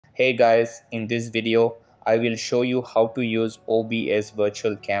Hey guys, in this video, I will show you how to use OBS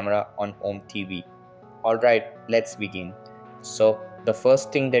Virtual Camera on OmeTV. Alright, let's begin. So, the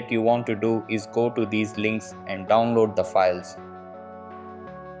first thing that you want to do is go to these links and download the files.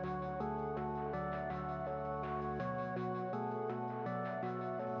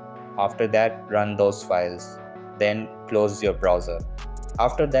 After that, run those files. Then close your browser.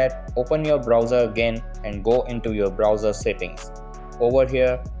 After that, open your browser again and go into your browser settings. Over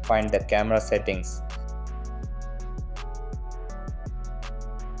here, find the camera settings.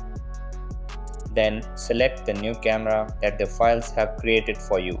 Then select the new camera that the files have created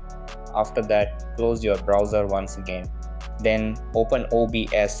for you. After that, close your browser once again. Then open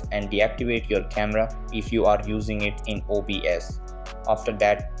OBS and deactivate your camera if you are using it in OBS. After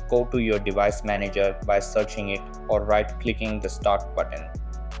that, go to your device manager by searching it or right-clicking the start button.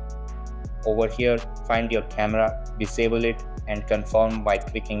 Over here, find your camera, disable it and confirm by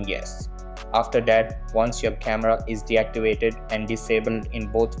clicking yes. After that, once your camera is deactivated and disabled in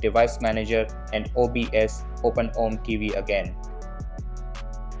both Device Manager and OBS, open OmeTV again.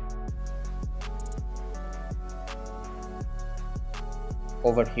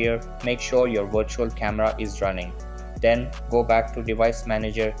 Over here, make sure your virtual camera is running. Then go back to Device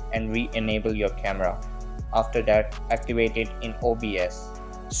Manager and re-enable your camera. After that, activate it in OBS.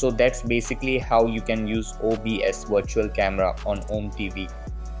 So that's basically how you can use OBS Virtual Camera on OmeTV.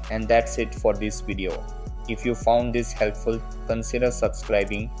 And that's it for this video. If you found this helpful, consider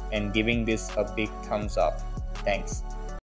subscribing and giving this a big thumbs up. Thanks.